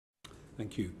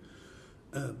Thank you.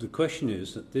 The question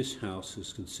is that this House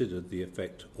has considered the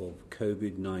effect of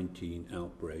COVID-19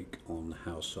 outbreak on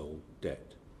household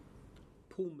debt.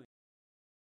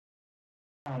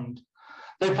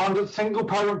 They found that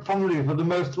single-parent families were the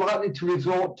most likely to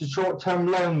resort to short-term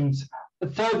loans,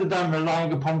 further than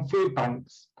relying upon food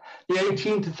banks. The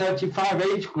 18 to 35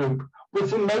 age group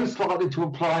was the most likely to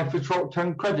apply for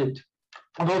short-term credit,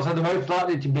 and also the most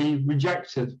likely to be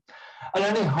rejected. And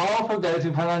only half of those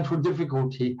in financial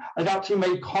difficulty had actually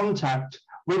made contact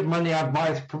with money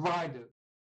advice providers.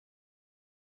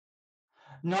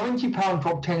 £90 to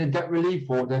obtain a debt relief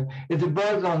order is a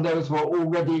burden on those who are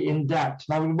already in debt.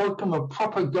 Now, we welcome a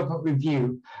proper government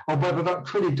review of whether that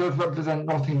truly does represent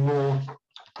nothing more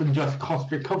than just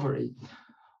cost recovery.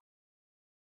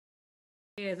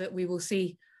 That we will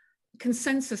see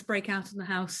consensus break out in the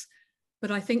House,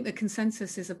 but I think the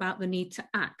consensus is about the need to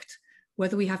act.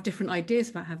 Whether we have different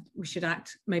ideas about how we should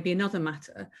act may be another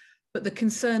matter, but the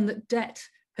concern that debt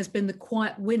has been the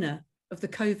quiet winner of the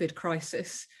COVID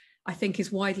crisis, I think,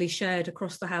 is widely shared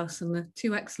across the House, and the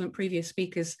two excellent previous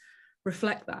speakers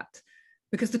reflect that.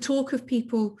 Because the talk of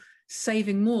people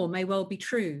saving more may well be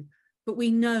true, but we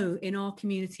know in our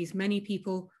communities many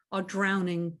people are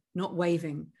drowning, not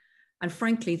waving. And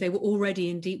frankly, they were already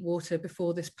in deep water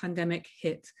before this pandemic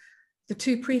hit. The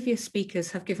two previous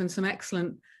speakers have given some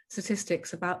excellent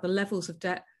statistics about the levels of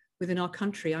debt within our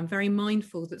country. I'm very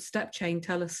mindful that StepChain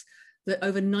tell us that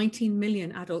over 19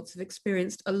 million adults have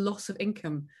experienced a loss of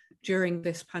income during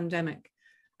this pandemic,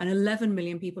 and 11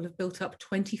 million people have built up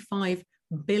 £25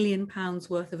 billion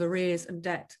worth of arrears and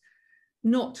debt,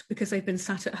 not because they've been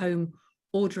sat at home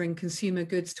ordering consumer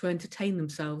goods to entertain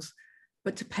themselves,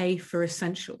 but to pay for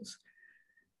essentials.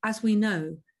 As we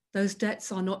know, those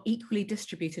debts are not equally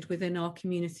distributed within our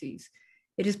communities.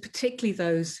 It is particularly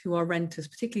those who are renters,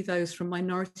 particularly those from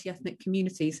minority ethnic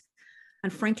communities,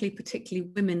 and frankly,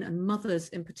 particularly women and mothers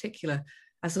in particular,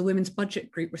 as the Women's Budget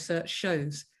Group research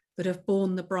shows, that have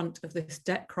borne the brunt of this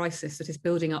debt crisis that is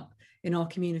building up in our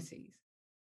communities.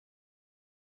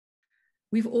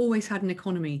 We've always had an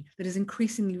economy that is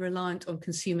increasingly reliant on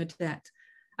consumer debt,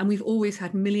 and we've always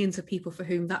had millions of people for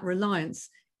whom that reliance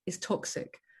is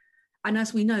toxic. And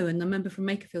as we know, and the member from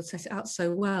Makerfield set it out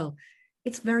so well,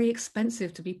 it's very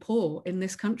expensive to be poor in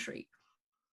this country.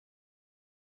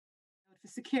 For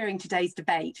securing today's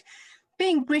debate.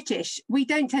 Being British, we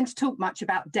don't tend to talk much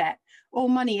about debt or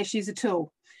money issues at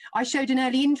all. I showed an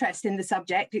early interest in the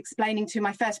subject, explaining to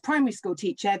my first primary school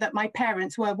teacher that my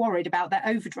parents were worried about their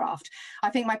overdraft. I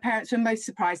think my parents were most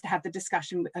surprised to have the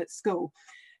discussion at school.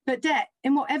 But debt,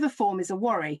 in whatever form, is a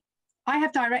worry. I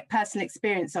have direct personal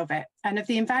experience of it and of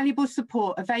the invaluable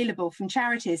support available from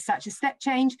charities such as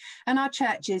StepChain and our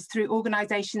churches through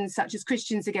organisations such as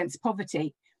Christians Against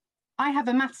Poverty. I have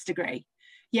a maths degree,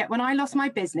 yet when I lost my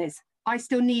business, I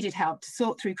still needed help to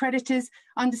sort through creditors,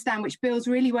 understand which bills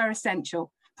really were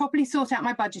essential, properly sort out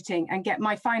my budgeting and get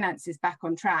my finances back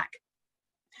on track.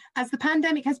 As the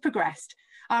pandemic has progressed,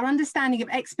 our understanding of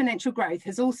exponential growth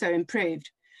has also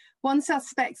improved. One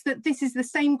suspects that this is the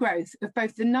same growth of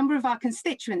both the number of our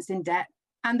constituents in debt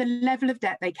and the level of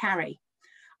debt they carry.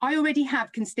 I already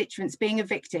have constituents being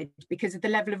evicted because of the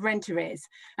level of rent arrears,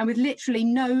 and with literally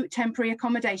no temporary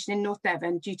accommodation in North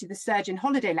Devon due to the surge in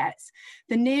holiday lets,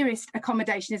 the nearest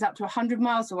accommodation is up to 100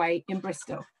 miles away in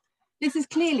Bristol. This is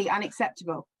clearly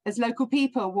unacceptable, as local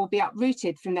people will be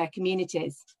uprooted from their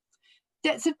communities.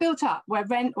 Debts have built up where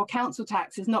rent or council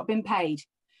tax has not been paid,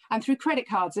 and through credit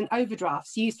cards and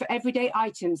overdrafts used for everyday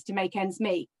items to make ends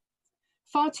meet.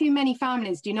 Far too many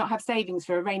families do not have savings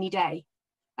for a rainy day,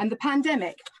 and the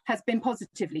pandemic has been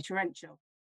positively torrential.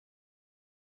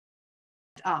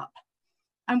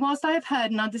 And whilst I have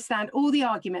heard and understand all the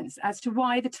arguments as to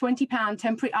why the £20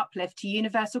 temporary uplift to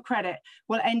universal credit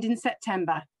will end in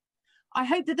September, I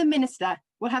hope that the Minister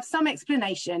will have some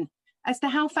explanation as to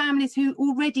how families who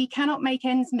already cannot make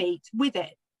ends meet with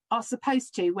it are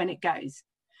supposed to when it goes.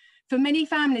 For many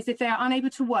families, if they are unable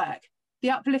to work, the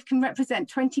uplift can represent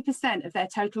 20% of their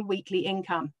total weekly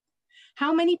income.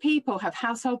 How many people have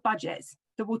household budgets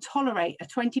that will tolerate a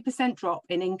 20% drop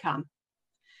in income?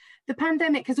 The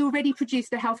pandemic has already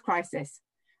produced a health crisis,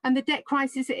 and the debt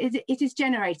crisis it is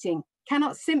generating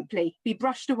cannot simply be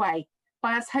brushed away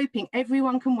by us hoping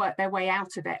everyone can work their way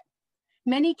out of it.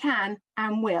 Many can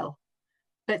and will,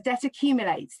 but debt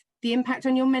accumulates. The impact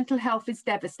on your mental health is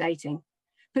devastating,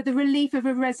 but the relief of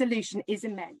a resolution is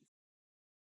immense.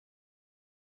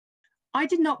 I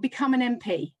did not become an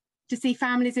MP to see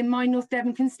families in my North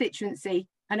Devon constituency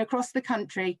and across the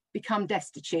country become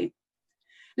destitute.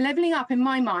 Levelling up, in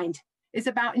my mind, is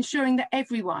about ensuring that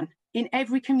everyone in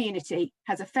every community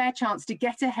has a fair chance to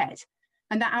get ahead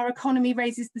and that our economy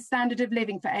raises the standard of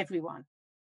living for everyone.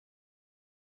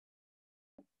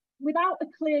 Without a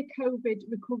clear COVID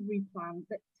recovery plan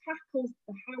that tackles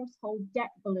the household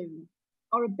debt balloon,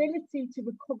 our ability to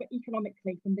recover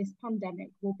economically from this pandemic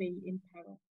will be in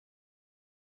peril.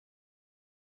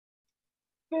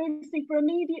 Firstly, for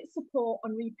immediate support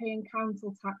on repaying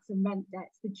council tax and rent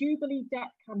debts, the Jubilee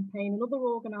Debt Campaign and other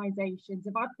organisations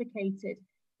have advocated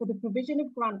for the provision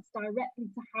of grants directly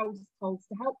to households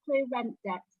to help clear rent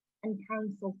debt and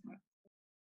council tax.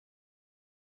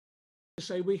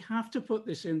 Say we have to put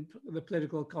this in the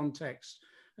political context.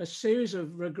 A series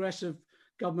of regressive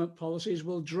government policies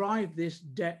will drive this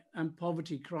debt and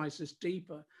poverty crisis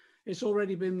deeper. It's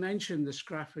already been mentioned, the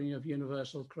scrapping of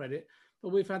universal credit, but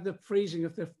we've had the freezing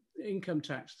of the income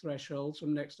tax thresholds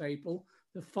from next April,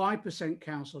 the 5%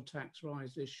 council tax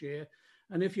rise this year.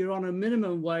 And if you're on a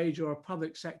minimum wage or a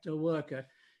public sector worker,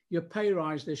 your pay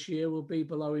rise this year will be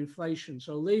below inflation.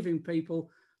 So leaving people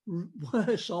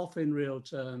worse off in real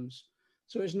terms.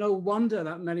 So it's no wonder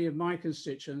that many of my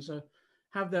constituents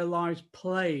have their lives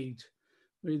plagued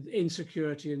with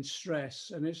insecurity and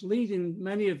stress. And it's leading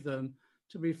many of them,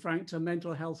 to be frank, to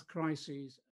mental health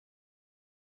crises.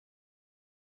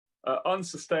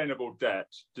 Unsustainable debt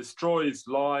destroys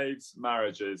lives,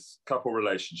 marriages, couple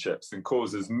relationships, and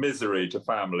causes misery to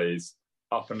families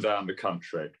up and down the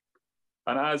country.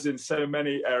 And as in so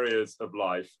many areas of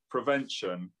life,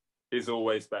 prevention is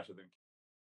always better than cure.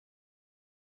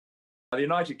 The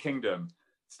United Kingdom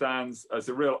stands as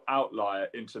a real outlier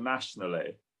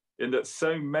internationally in that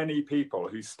so many people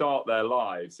who start their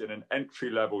lives in an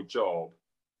entry-level job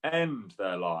end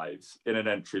their lives in an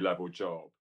entry-level job.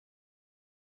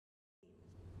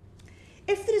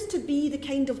 If there is to be the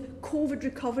kind of COVID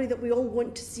recovery that we all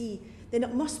want to see, then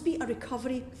it must be a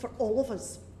recovery for all of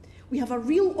us. We have a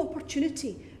real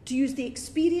opportunity to use the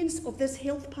experience of this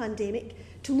health pandemic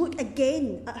to look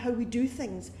again at how we do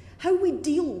things, how we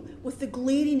deal with the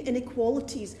glaring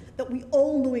inequalities that we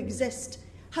all know exist,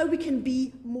 how we can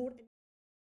be more.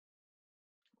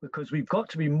 Because we've got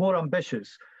to be more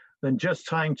ambitious than just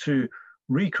trying to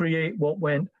recreate what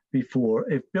went before.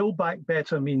 If Build Back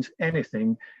Better means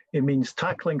anything, it means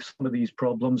tackling some of these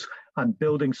problems and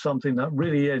building something that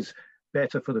really is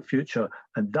better for the future.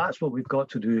 And that's what we've got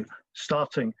to do,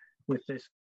 starting with this.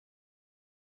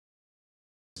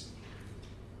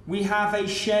 We have a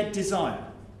shared desire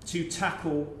to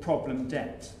tackle problem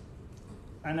debt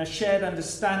and a shared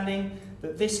understanding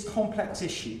that this complex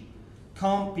issue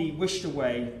can't be wished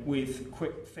away with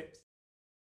quick fixes.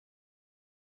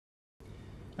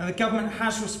 Now, the government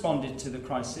has responded to the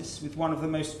crisis with one of the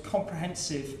most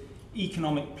comprehensive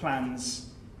economic plans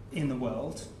in the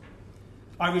world.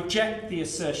 I reject the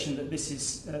assertion that this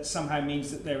is somehow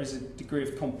means that there is a degree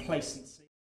of complacency.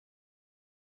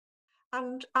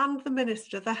 And the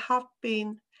Minister, there have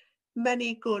been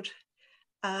many good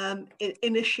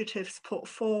initiatives put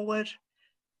forward,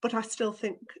 but I still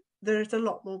think there is a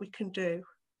lot more we can do.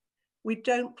 We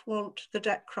don't want the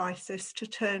debt crisis to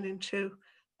turn into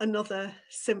another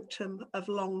symptom of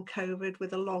long COVID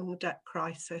with a long debt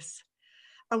crisis.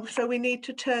 And so we need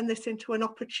to turn this into an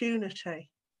opportunity.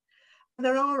 And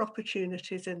there are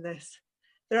opportunities in this.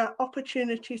 There are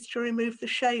opportunities to remove the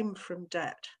shame from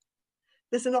debt.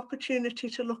 There's an opportunity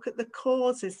to look at the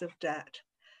causes of debt.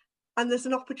 And there's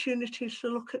an opportunity to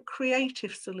look at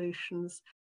creative solutions